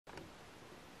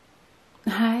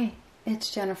Hi,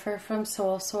 it's Jennifer from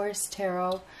Soul Source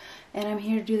Tarot, and I'm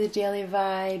here to do the daily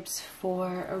vibes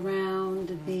for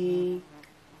around the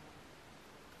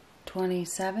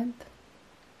 27th.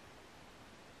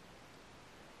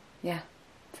 Yeah,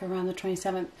 for around the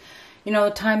 27th. You know,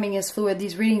 timing is fluid.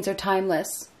 These readings are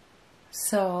timeless.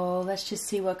 So let's just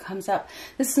see what comes up.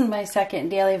 This is my second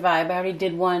daily vibe. I already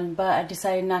did one, but I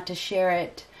decided not to share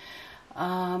it.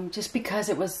 Just because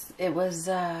it was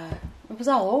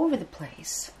all over the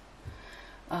place.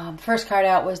 First card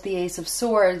out was the Ace of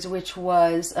Swords, which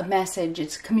was a message.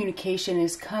 It's communication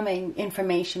is coming,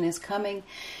 information is coming.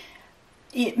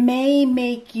 It may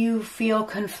make you feel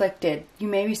conflicted. You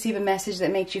may receive a message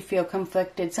that makes you feel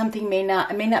conflicted. Something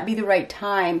it may not be the right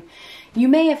time. You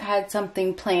may have had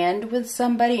something planned with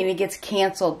somebody and it gets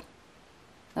canceled.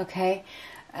 Okay?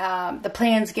 The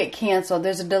plans get canceled.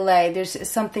 There's a delay. There's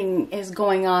something is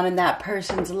going on in that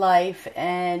person's life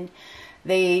and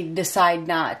they decide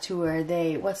not to, or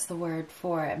they, what's the word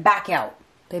for it? Back out.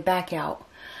 They back out.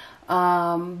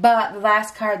 But the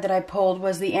last card that I pulled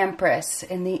was the Empress,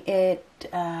 and is it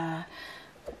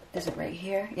right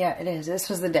here? Yeah, it is. This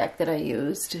was the deck that I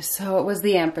used. So it was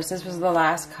the Empress. This was the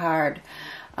last card.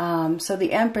 So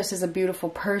the Empress is a beautiful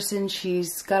person.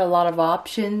 She's got a lot of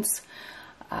options.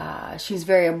 She's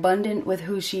very abundant with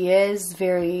who she is,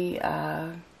 very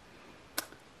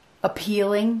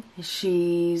appealing.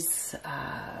 She's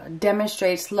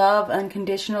demonstrates love,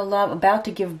 unconditional love, about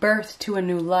to give birth to a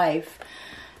new life.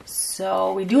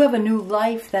 So we do have a new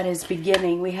life that is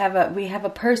beginning. We have a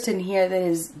person here that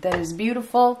is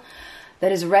beautiful,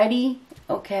 that is ready.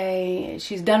 Okay,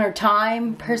 she's done her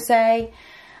time per se.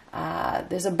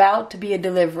 There's about to be a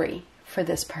delivery for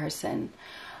this person.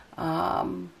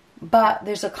 But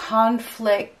there's a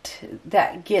conflict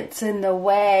that gets in the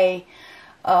way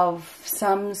of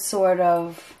some sort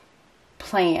of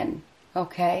plan,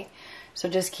 okay? So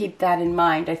just keep that in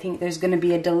mind. I think there's going to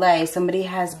be a delay. Somebody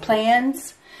has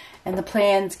plans, and the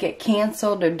plans get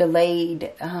canceled or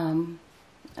delayed. I don't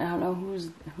know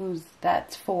who's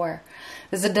that's for.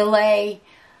 There's a delay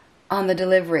on the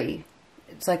delivery.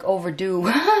 It's like overdue,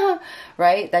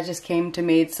 right? That just came to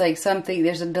me. It's like something,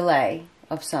 there's a delay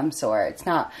of some sort.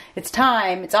 It's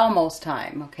time. It's almost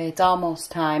time. Okay. It's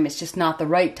almost time. It's just not the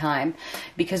right time,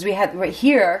 because we had right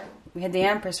here, we had the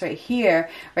Empress right here.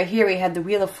 Right here we had the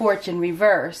Wheel of Fortune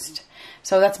reversed.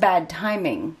 So that's bad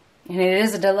timing. And it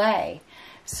is a delay.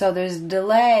 So there's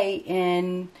delay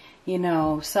in, you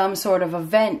know, some sort of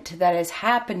event that is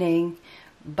happening,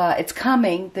 but it's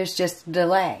coming. There's just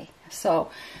delay.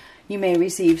 So you may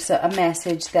receive a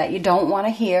message that you don't want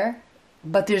to hear,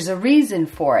 but there's a reason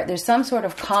for it. There's some sort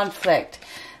of conflict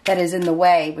that is in the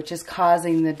way, which is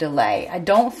causing the delay. I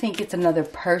don't think it's another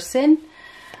person,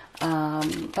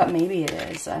 but maybe it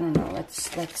is. I don't know.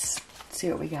 Let's see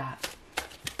what we got.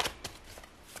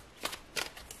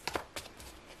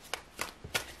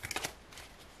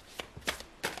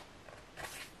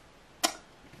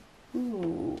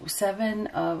 Ooh, Seven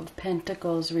of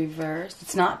Pentacles reversed.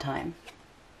 It's not time.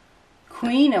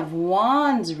 Queen of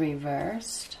Wands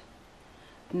reversed.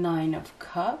 Nine of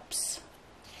Cups.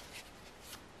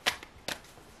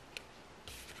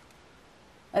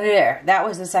 There, that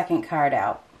was the second card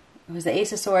out. It was the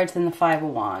Ace of Swords, then the Five of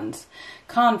Wands.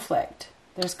 Conflict.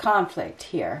 There's conflict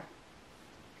here.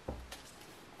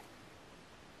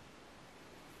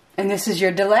 And this is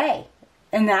your delay.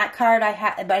 And that card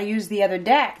I used the other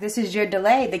deck. This is your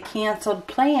delay, the canceled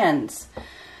plans.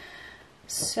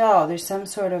 So there's some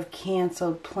sort of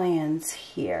canceled plans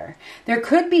here. There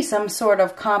could be some sort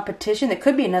of competition. There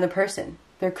could be another person.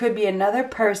 There could be another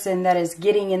person that is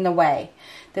getting in the way.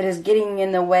 That is getting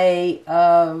in the way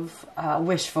of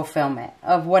wish fulfillment.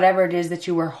 Of whatever it is that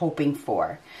you were hoping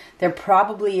for. There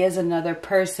probably is another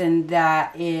person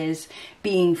that is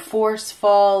being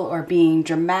forceful or being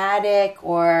dramatic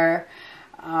or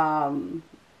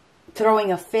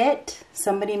throwing a fit.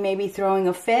 Somebody may be throwing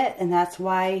a fit, and that's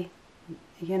why,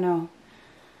 you know,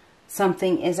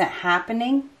 something isn't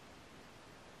happening.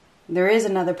 There is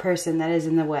another person that is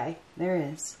in the way. There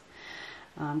is.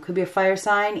 Could be a fire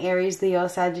sign, Aries, Leo,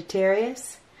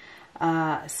 Sagittarius.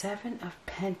 Seven of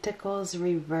Pentacles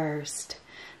reversed.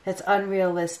 That's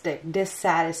unrealistic,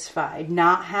 dissatisfied,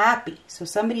 not happy. So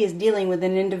somebody is dealing with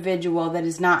an individual that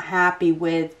is not happy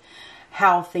with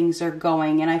how things are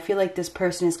going. And I feel like this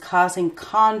person is causing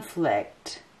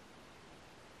conflict.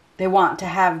 They want to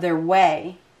have their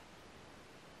way,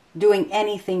 doing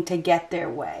anything to get their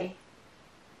way.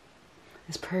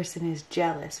 This person is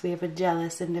jealous. We have a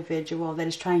jealous individual that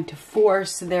is trying to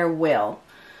force their will.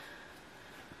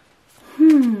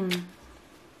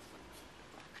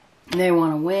 They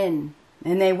want to win.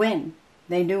 And they win.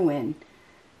 They do win.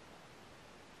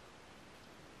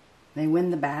 They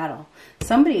win the battle.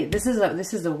 Somebody, this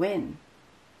is a win.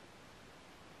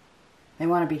 They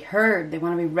want to be heard. They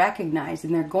want to be recognized,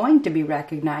 and they're going to be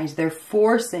recognized. They're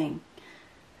forcing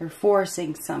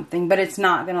something, but it's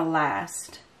not going to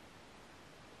last.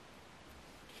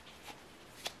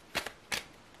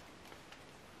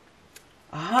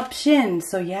 Options.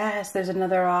 So yes, there's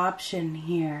another option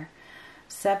here.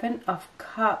 Seven of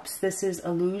Cups. This is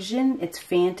illusion. It's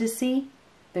fantasy.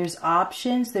 There's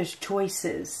options. There's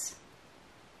choices.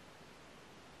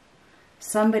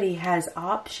 Somebody has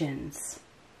options.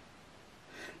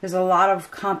 There's a lot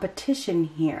of competition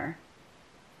here.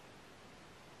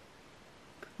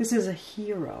 This is a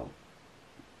hero.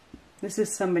 This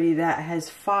is somebody that has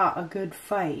fought a good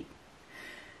fight,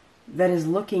 that is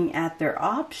looking at their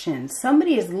options.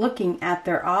 Somebody is looking at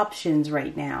their options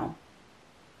right now.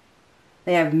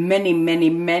 They have many, many,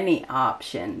 many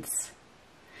options.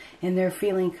 And they're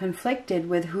feeling conflicted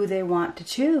with who they want to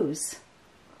choose.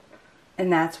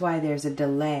 And that's why there's a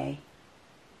delay.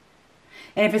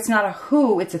 And if it's not a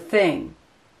who, it's a thing.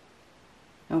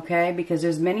 Okay? Because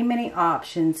there's many, many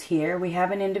options here. We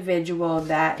have an individual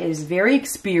that is very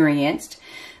experienced.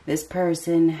 This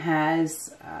person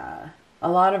has a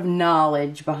lot of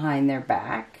knowledge behind their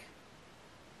back.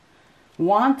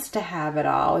 Wants to have it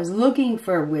all. Is looking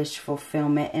for wish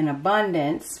fulfillment and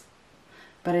abundance.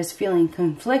 But is feeling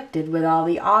conflicted with all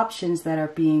the options that are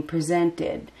being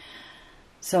presented.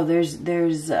 So there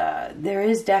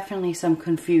is definitely some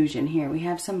confusion here. We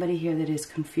have somebody here that is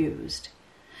confused.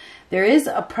 There is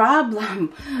a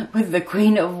problem with the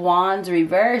Queen of Wands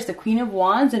reverse. The Queen of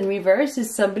Wands in reverse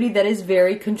is somebody that is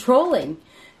very controlling.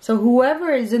 So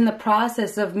whoever is in the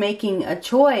process of making a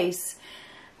choice,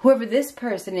 whoever this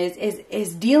person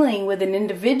is dealing with an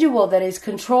individual that is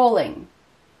controlling.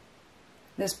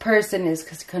 This person is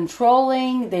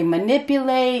controlling, they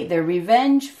manipulate, they're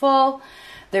revengeful,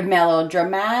 they're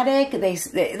melodramatic.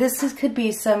 This could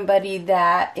be somebody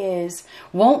that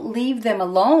won't leave them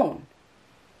alone.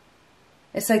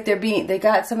 It's like they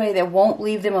got somebody that won't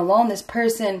leave them alone. This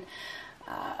person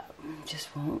just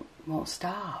won't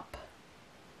stop.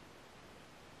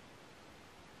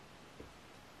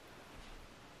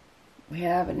 We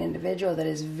have an individual that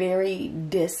is very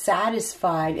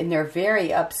dissatisfied, and they're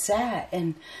very upset,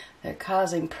 and they're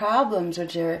causing problems,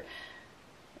 which it's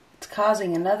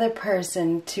causing another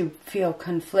person to feel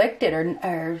conflicted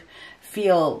or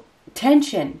feel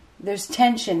tension. There's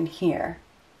tension here.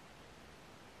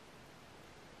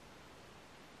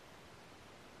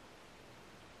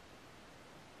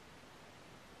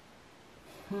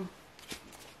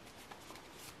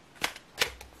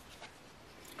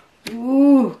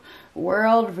 Ooh.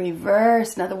 World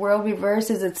reverse. Now the world reverse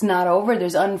is it's not over.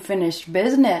 There's unfinished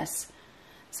business.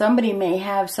 Somebody may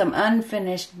have some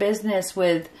unfinished business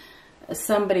with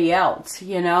somebody else,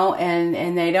 you know,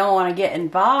 and they don't want to get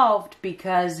involved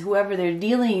because whoever they're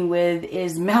dealing with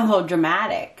is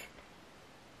melodramatic,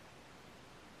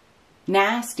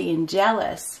 nasty and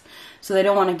jealous. So they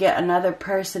don't want to get another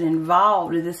person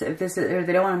involved or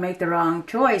they don't want to make the wrong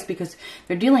choice because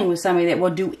they're dealing with somebody that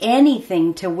will do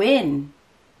anything to win.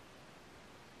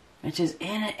 Which is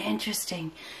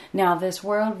interesting. Now, this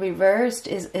world reversed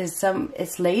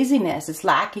it's laziness. It's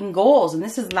lacking goals. And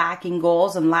this is lacking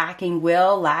goals and lacking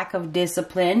will, lack of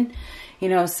discipline. You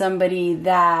know, somebody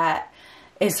that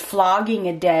is flogging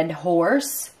a dead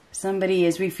horse. Somebody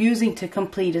is refusing to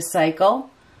complete a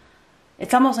cycle.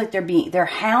 It's almost like they're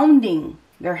hounding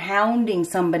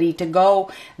somebody to go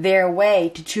their way,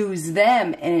 to choose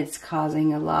them. And it's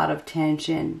causing a lot of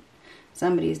tension.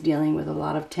 Somebody is dealing with a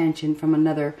lot of tension from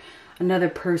another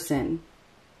person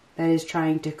that is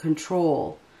trying to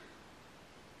control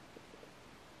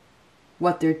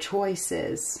what their choice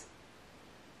is.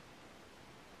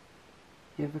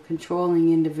 You have a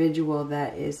controlling individual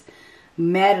that is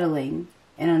meddling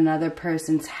in another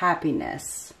person's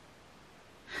happiness.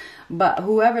 But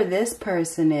whoever this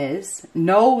person is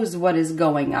knows what is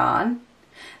going on.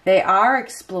 They are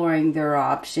exploring their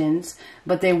options,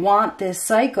 but they want this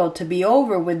cycle to be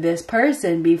over with this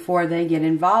person before they get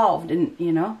involved. And,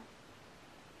 you know.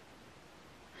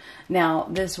 Now,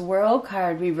 this World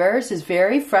card reverse is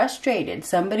very frustrated.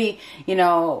 Somebody, you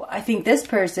know, I think this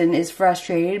person is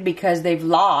frustrated because they've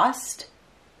lost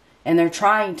and they're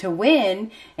trying to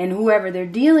win. And whoever they're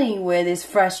dealing with is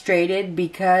frustrated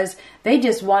because they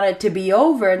just want it to be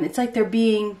over. And it's like they're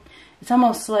being... It's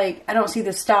almost like, I don't see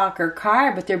the stalker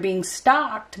card, but they're being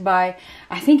stalked by,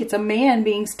 I think it's a man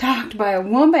being stalked by a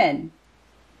woman.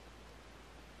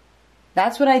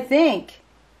 That's what I think.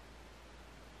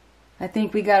 I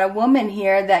think we got a woman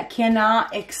here that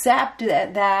cannot accept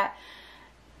that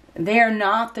They are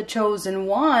not the chosen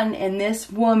one, and this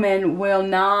woman will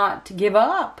not give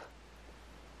up.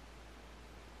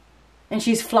 And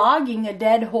she's flogging a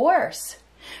dead horse,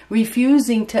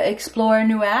 refusing to explore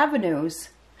new avenues.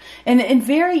 And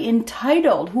very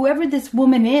entitled. Whoever this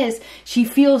woman is, she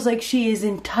feels like she is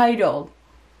entitled.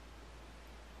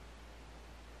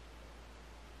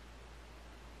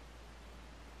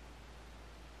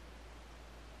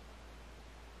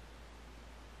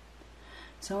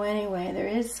 So anyway, there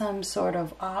is some sort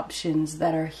of options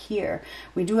that are here.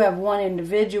 We do have one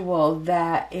individual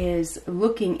that is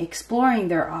exploring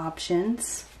their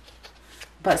options,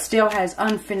 but still has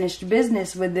unfinished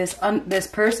business with this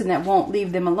person that won't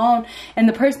leave them alone. And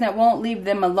the person that won't leave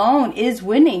them alone is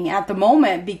winning at the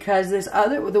moment, because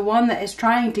the one that is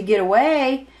trying to get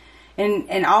away, and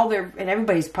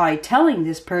everybody's probably telling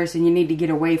this person, you need to get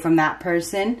away from that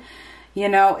person, you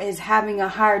know, is having a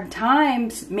hard time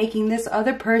making this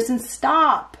other person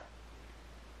stop.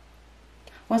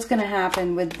 What's going to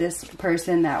happen with this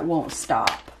person that won't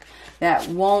stop? That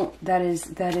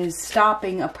is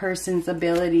stopping a person's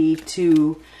ability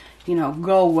to, you know,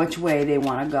 go which way they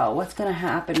want to go. What's going to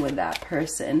happen with that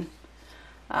person?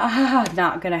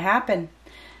 Not going to happen.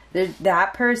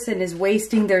 That person is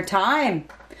wasting their time.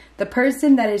 The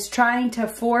person that is trying to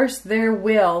force their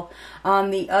will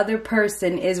on the other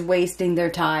person is wasting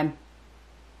their time.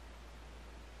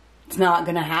 It's not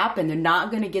going to happen. They're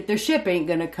not going to get their ship ain't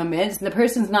going to come in. The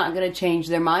person's not going to change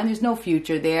their mind. There's no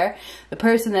future there. The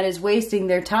person that is wasting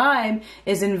their time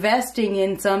is investing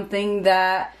in something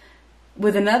that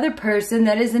with another person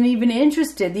that isn't even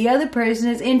interested. The other person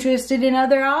is interested in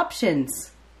other options.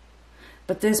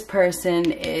 But this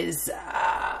person is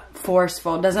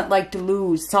forceful, doesn't like to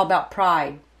lose. It's all about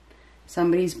pride.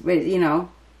 Somebody's, you know,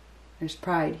 there's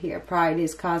pride here. Pride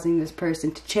is causing this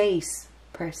person to chase,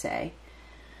 per se.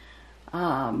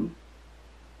 Not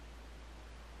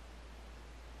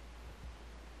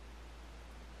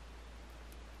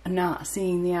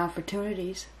seeing the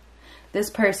opportunities.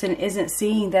 This person isn't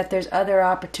seeing that there's other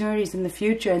opportunities in the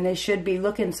future, and they should be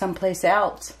looking someplace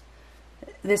else.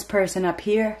 This person up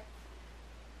here,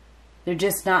 they're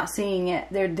just not seeing it.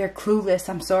 They're clueless.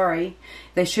 I'm sorry.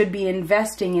 They should be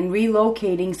investing in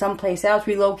relocating someplace else,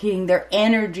 relocating their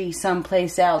energy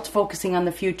someplace else, focusing on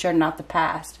the future, not the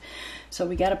past. So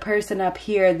we got a person up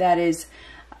here that is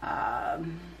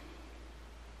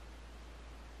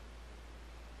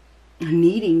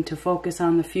needing to focus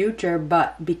on the future,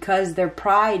 but because their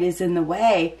pride is in the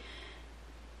way,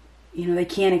 you know, they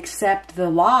can't accept the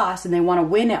loss and they want to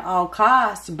win at all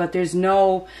costs, but there's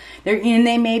no, and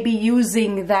they may be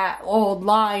using that old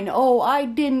line, oh, I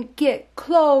didn't get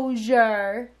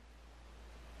closure.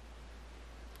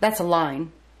 That's a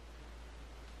line.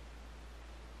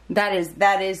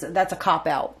 That's a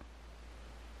cop-out.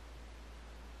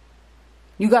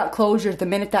 You got closure the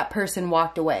minute that person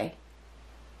walked away.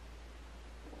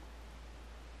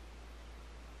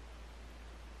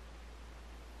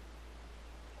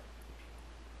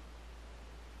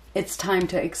 It's time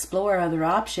to explore other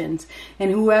options. And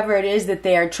whoever it is that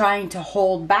they are trying to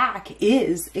hold back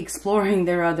is exploring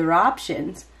their other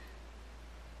options.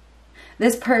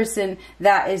 This person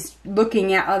that is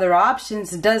looking at other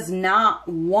options does not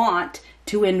want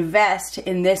to invest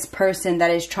in this person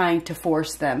that is trying to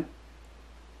force them.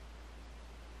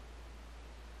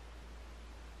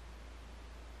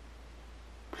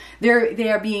 They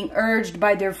are being urged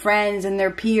by their friends and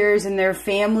their peers and their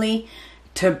family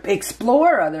to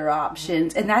explore other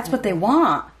options, and that's what they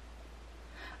want.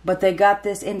 But they got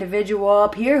this individual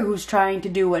up here who's trying to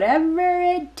do whatever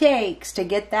it takes to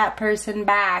get that person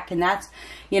back. And that's,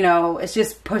 you know, it's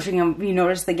just pushing them. You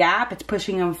notice the gap? It's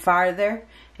pushing them farther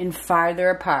and farther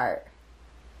apart.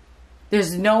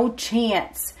 There's no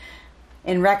chance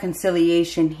in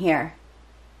reconciliation here.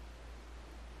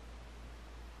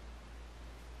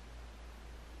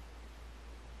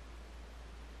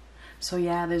 So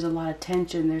yeah, there's a lot of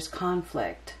tension. There's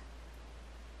conflict.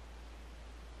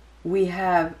 We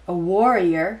have a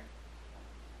warrior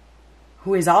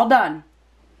who is all done.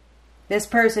 This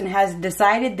person has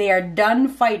decided they are done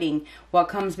fighting. What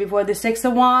comes before the Six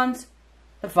of Wands?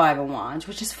 The Five of Wands,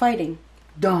 which is fighting.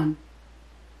 Done.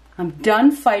 I'm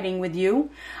done fighting with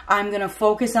you. I'm going to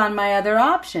focus on my other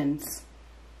options.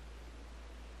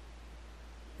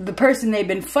 The person they've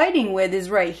been fighting with is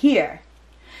right here.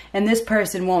 And this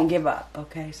person won't give up.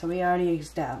 Okay, so we already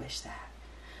established that.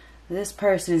 This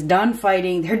person is done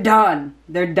fighting. They're done.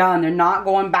 They're done. They're not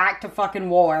going back to fucking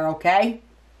war, okay?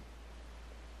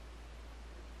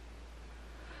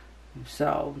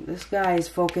 So, this guy is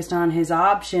focused on his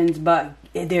options, but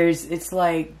it's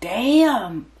like,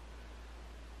 damn.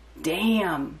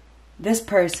 Damn. This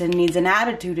person needs an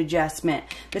attitude adjustment.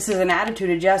 This is an attitude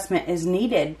adjustment is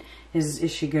needed.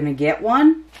 Is she going to get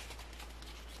one?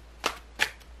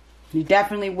 You're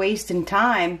definitely wasting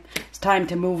time. It's time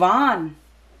to move on.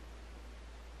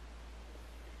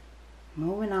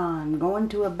 Moving on. Going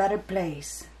to a better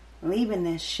place. Leaving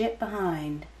this shit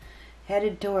behind.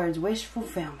 Headed towards wish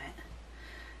fulfillment.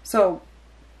 So,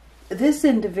 this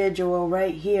individual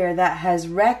right here that has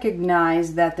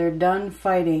recognized that they're done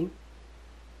fighting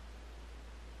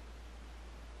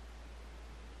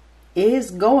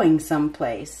is going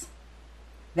someplace.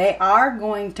 They are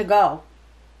going to go.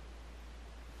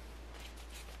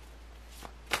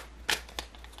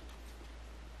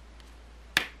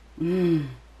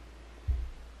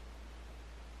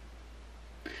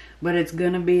 But it's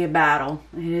going to be a battle.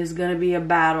 It is going to be a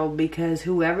battle because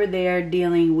whoever they are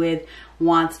dealing with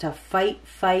wants to fight.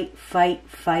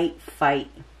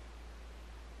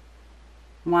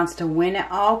 Wants to win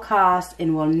at all costs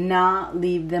and will not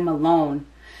leave them alone.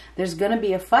 There's going to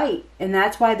be a fight. And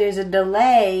that's why there's a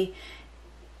delay.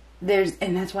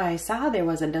 And that's why I saw there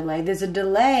was a delay. There's a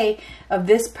delay of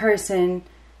this person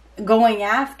going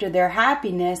after their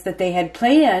happiness that they had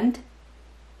planned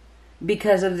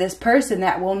because of this person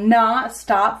that will not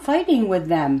stop fighting with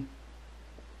them.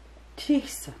 Jeez,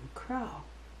 some crow.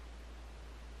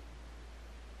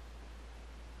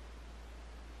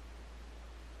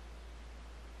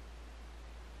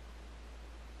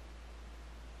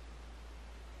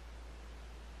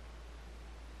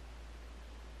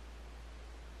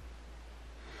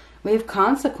 We have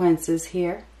consequences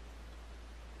here.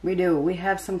 We do. We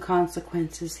have some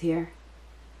consequences here.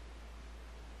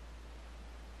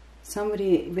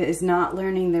 Somebody is not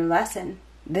learning their lesson.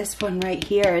 This one right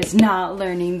here is not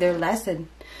learning their lesson.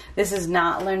 This is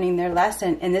not learning their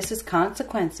lesson. And this is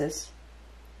consequences.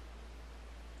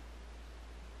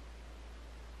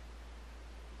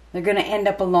 They're going to end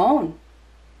up alone.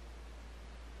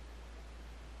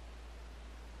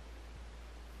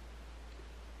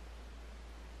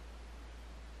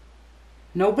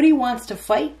 Nobody wants to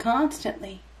fight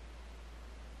constantly.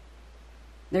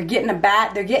 They're getting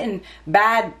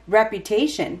bad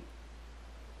reputation.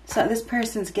 So this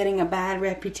person's getting a bad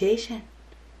reputation.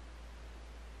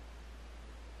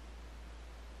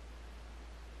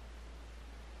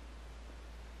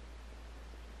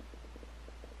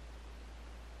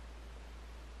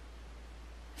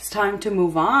 It's time to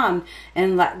move on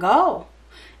and let go.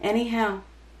 Anyhow,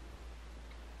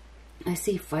 I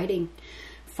see fighting.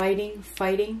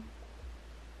 Fighting.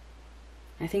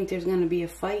 I think there's going to be a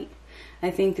fight.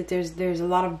 I think that there's a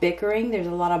lot of bickering. There's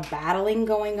a lot of battling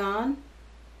going on.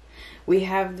 We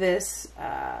have this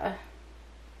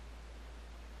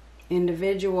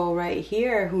individual right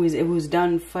here who's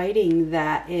done fighting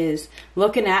that is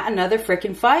looking at another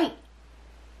freaking fight.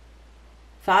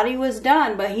 Thought he was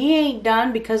done, but he ain't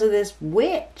done because of this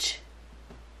witch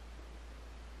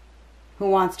who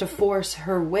wants to force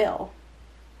her will.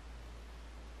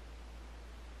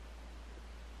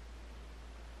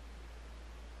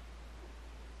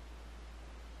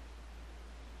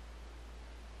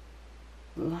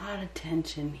 A lot of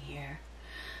tension here.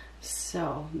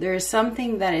 So there's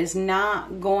something that is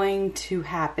not going to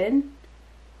happen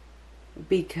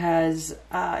because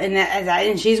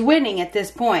and she's winning at this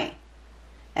point.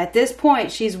 At this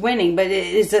point, she's winning, but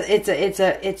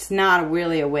it's not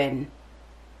really a win.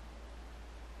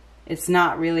 It's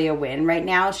not really a win. Right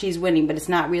now, she's winning, but it's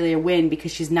not really a win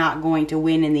because she's not going to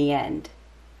win in the end.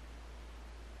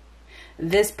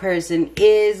 This person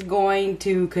is going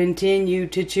to continue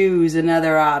to choose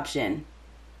another option.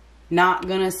 Not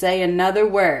going to say another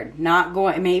word. Not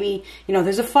going, maybe,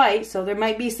 there's a fight, so there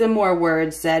might be some more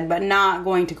words said, but not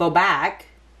going to go back.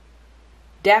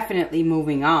 Definitely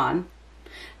moving on.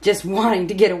 Just wanting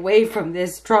to get away from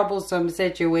this troublesome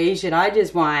situation. I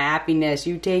just want happiness.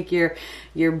 You take your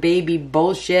baby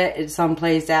bullshit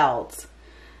someplace else.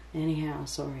 Anyhow,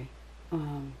 sorry.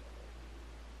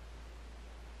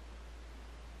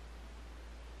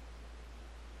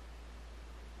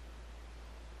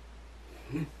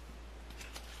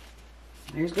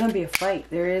 There's going to be a fight.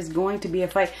 There is going to be a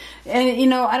fight.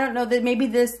 And, I don't know that maybe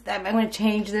I'm going to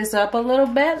change this up a little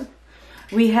bit.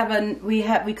 We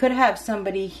could have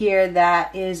somebody here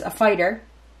that is a fighter.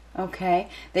 Okay.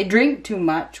 They drink too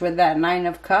much with that 9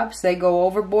 of Cups. They go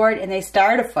overboard and they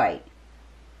start a fight.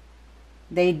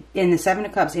 In the 7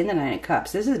 of Cups, in the 9 of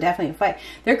Cups. This is definitely a fight.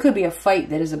 There could be a fight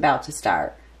that is about to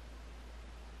start.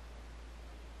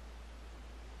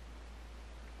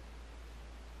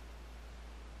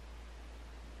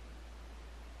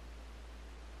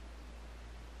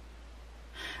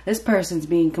 This person's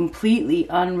being completely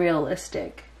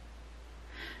unrealistic.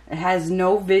 It has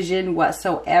no vision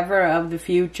whatsoever of the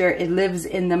future. It lives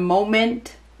in the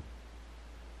moment.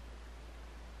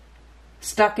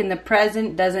 Stuck in the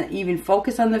present, doesn't even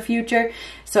focus on the future.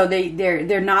 So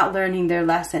they're not learning their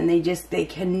lesson. They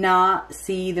cannot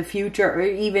see the future or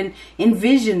even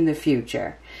envision the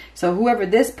future. So whoever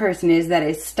this person is that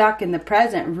is stuck in the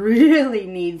present really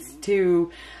needs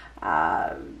to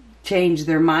change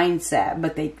their mindset,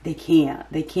 but they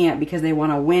can't. They can't because they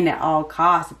want to win at all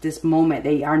costs at this moment.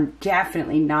 They are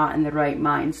definitely not in the right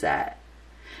mindset.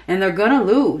 And they're going to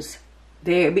lose.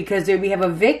 Because we have a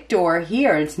victor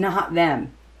here. It's not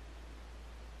them.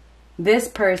 This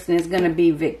person is going to be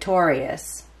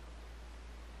victorious.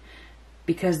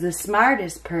 Because the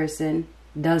smartest person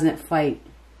doesn't fight.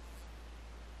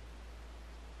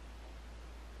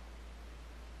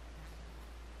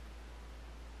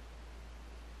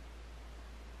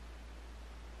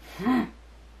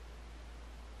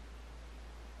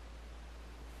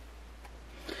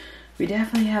 We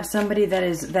definitely have somebody that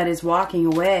is walking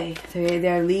away.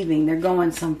 They're leaving. They're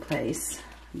going someplace,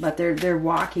 but they're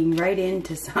walking right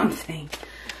into something.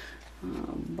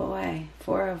 Oh boy,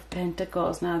 Four of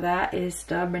Pentacles. Now that is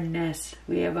stubbornness.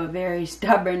 We have a very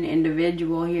stubborn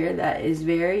individual here that is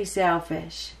very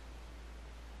selfish.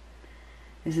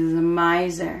 This is a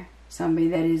miser. Somebody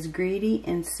that is greedy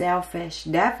and selfish.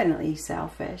 Definitely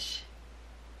selfish.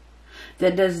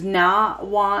 That does not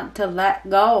want to let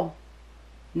go.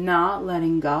 Not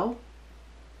letting go.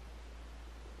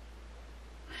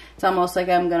 It's almost like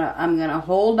I'm gonna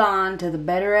hold on to the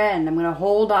better end. I'm gonna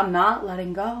hold on, not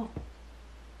letting go.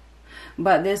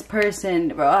 But this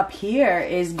person up here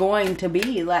is going to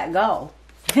be let go.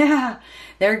 Yeah,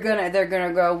 they're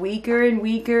gonna grow weaker and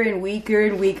weaker and weaker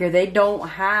and weaker. They don't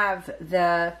have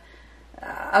the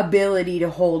ability to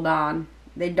hold on.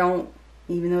 They don't,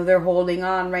 even though they're holding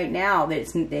on right now.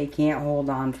 They can't hold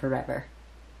on forever.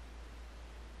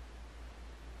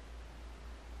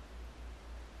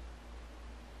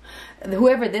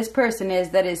 Whoever this person is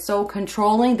that is so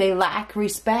controlling, they lack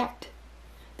respect.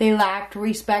 They lack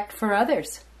respect for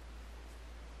others.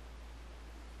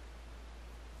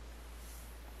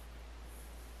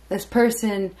 This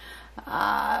person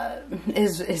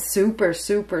is super,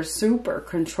 super, super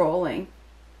controlling.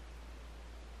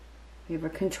 We have a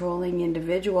controlling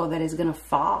individual that is going to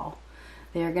fall.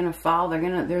 They are going to fall.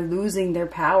 They're losing their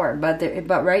power. But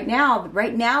right now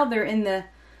they're in the.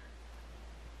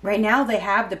 Right now they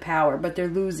have the power, but they're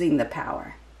losing the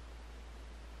power.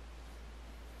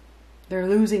 They're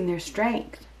losing their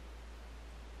strength.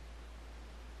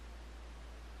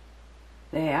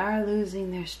 They are losing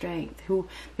their strength.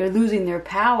 They're losing their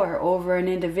power over an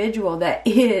individual that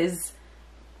is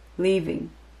leaving.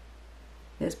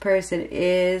 This person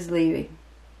is leaving.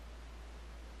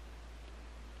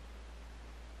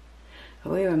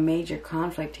 We have a major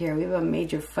conflict here. We have a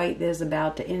major fight that is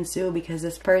about to ensue because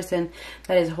this person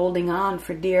that is holding on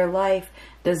for dear life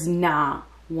does not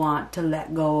want to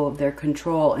let go of their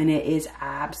control. And it is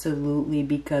absolutely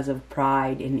because of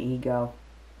pride and ego.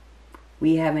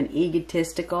 We have an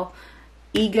egotistical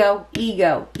ego.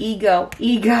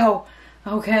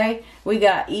 Okay? We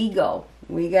got ego.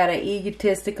 We got an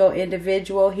egotistical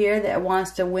individual here that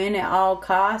wants to win at all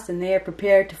costs, and they are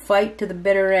prepared to fight to the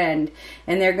bitter end.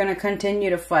 And they're going to continue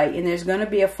to fight. And there's going to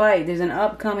be a fight. There's an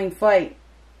upcoming fight.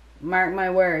 Mark my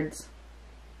words.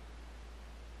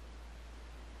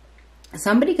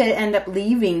 Somebody could end up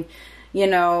leaving, you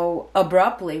know,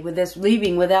 abruptly, with this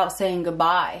leaving without saying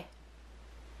goodbye.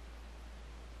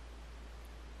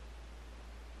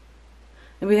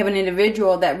 And we have an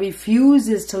individual that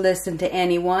refuses to listen to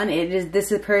anyone.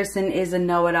 This person is a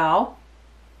know-it-all.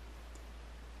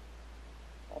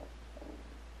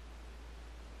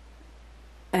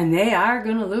 And they are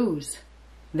going to lose.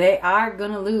 They are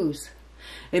going to lose.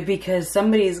 Because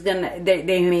somebody's going to...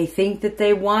 They may think that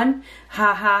they won.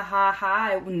 Ha, ha, ha,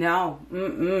 ha. No.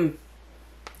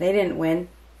 They didn't win.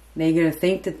 They're going to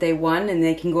think that they won, and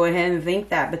they can go ahead and think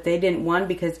that, but they didn't win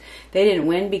because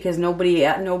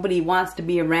nobody wants to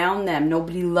be around them.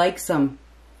 Nobody likes them.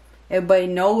 Everybody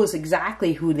knows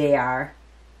exactly who they are.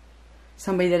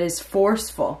 Somebody that is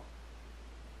forceful.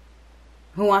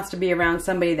 Who wants to be around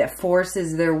somebody that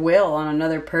forces their will on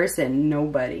another person?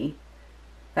 Nobody.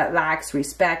 That lacks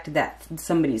respect, that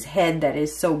somebody's head that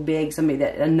is so big, somebody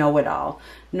that a know-it-all.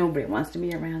 Nobody wants to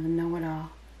be around a know-it-all.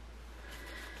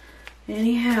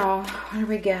 Anyhow, what do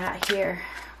we got here?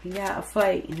 We got a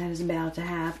fight that is about to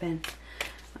happen.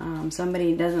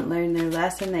 Somebody doesn't learn their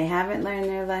lesson. They haven't learned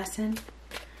their lesson.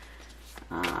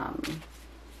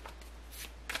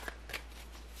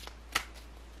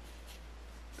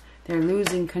 They're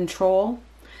losing control.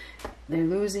 They're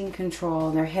losing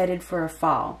control. They're headed for a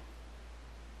fall.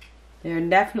 They're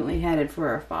definitely headed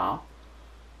for a fall.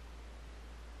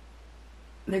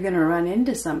 They're going to run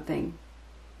into something.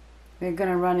 They're going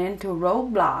to run into a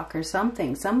roadblock or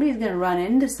something. Somebody's going to run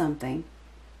into something.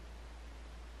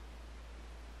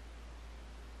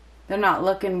 They're not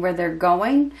looking where they're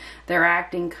going. They're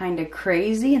acting kind of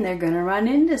crazy, and they're going to run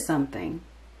into something.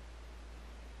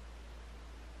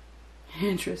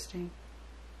 Interesting.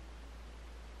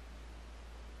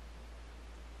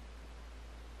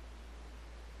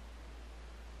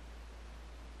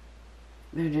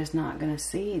 They're just not going to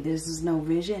see. This is no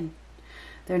vision.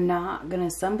 They're not going to,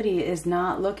 somebody is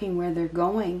not looking where they're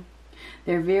going.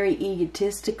 They're very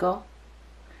egotistical.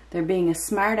 They're being a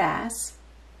smart ass.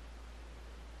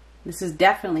 This is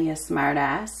definitely a smart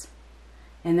ass.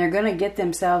 And they're going to get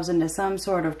themselves into some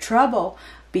sort of trouble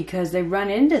because they run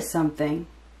into something.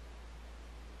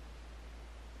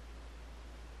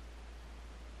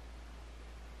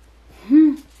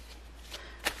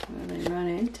 What do they run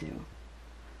into?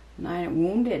 Not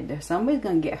wounded. Somebody's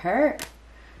going to get hurt.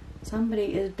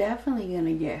 Somebody is definitely going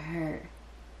to get hurt.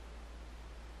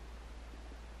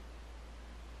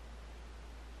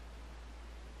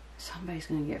 Somebody's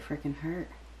going to get freaking hurt.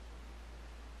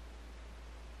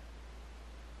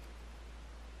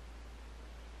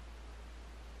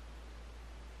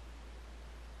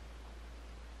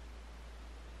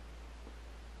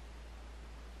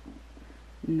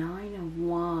 Nine of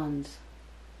Wands.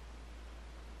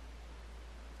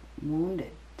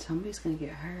 Wounded. Somebody's going to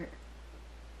get hurt.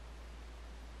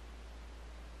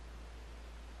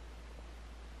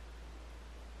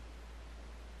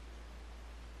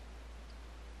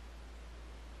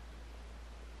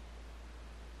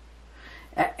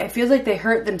 It feels like they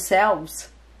hurt themselves.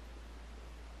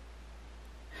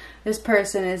 This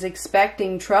person is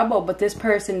expecting trouble, but this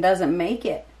person doesn't make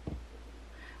it,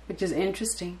 which is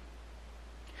interesting.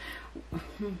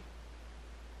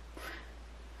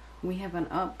 We have an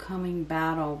upcoming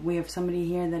battle. We have somebody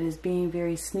here that is being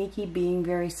very sneaky, being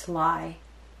very sly.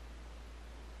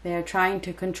 They are trying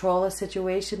to control a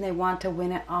situation. They want to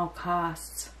win at all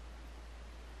costs.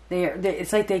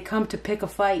 It's like they come to pick a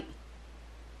fight.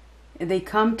 They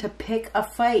come to pick a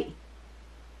fight.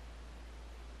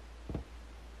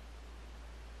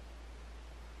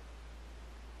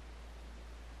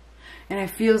 And it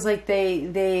feels like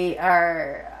they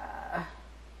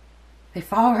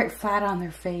fall right flat on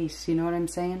their face. You know what I'm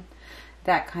saying?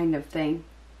 That kind of thing.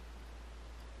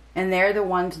 And they're the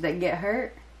ones that get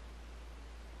hurt.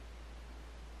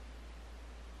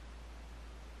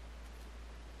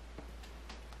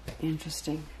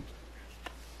 Interesting.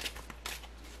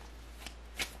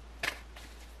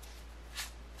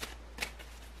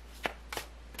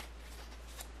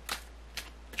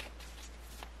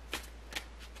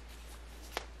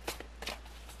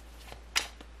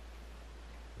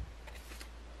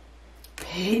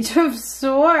 Page of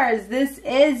Swords. This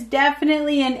is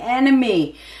definitely an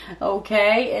enemy.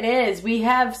 Okay, it is. We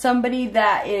have somebody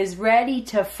that is ready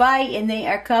to fight, and they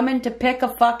are coming to pick a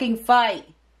fucking fight.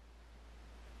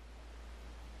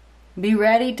 Be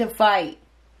ready to fight.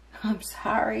 I'm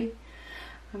sorry.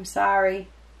 I'm sorry.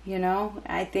 You know,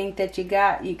 I think that you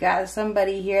got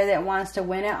somebody here that wants to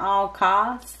win at all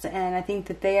costs, and I think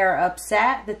that they are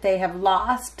upset that they have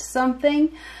lost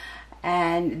something.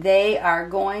 And they are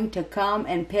going to come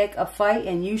and pick a fight,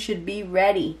 and you should be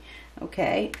ready.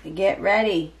 Okay? Get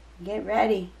ready. Get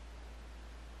ready.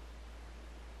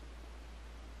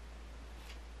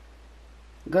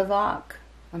 Good luck.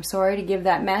 I'm sorry to give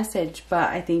that message, but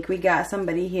I think we got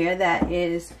somebody here that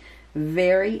is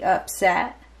very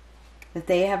upset that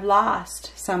they have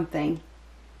lost something.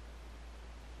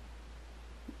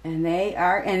 And they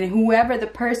are, and whoever the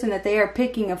person that they are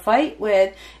picking a fight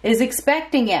with is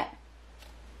expecting it.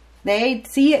 They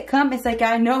see it come. It's like,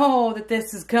 I know that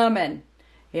this is coming.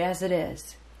 Yes, it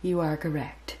is. You are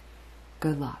correct.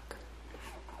 Good luck.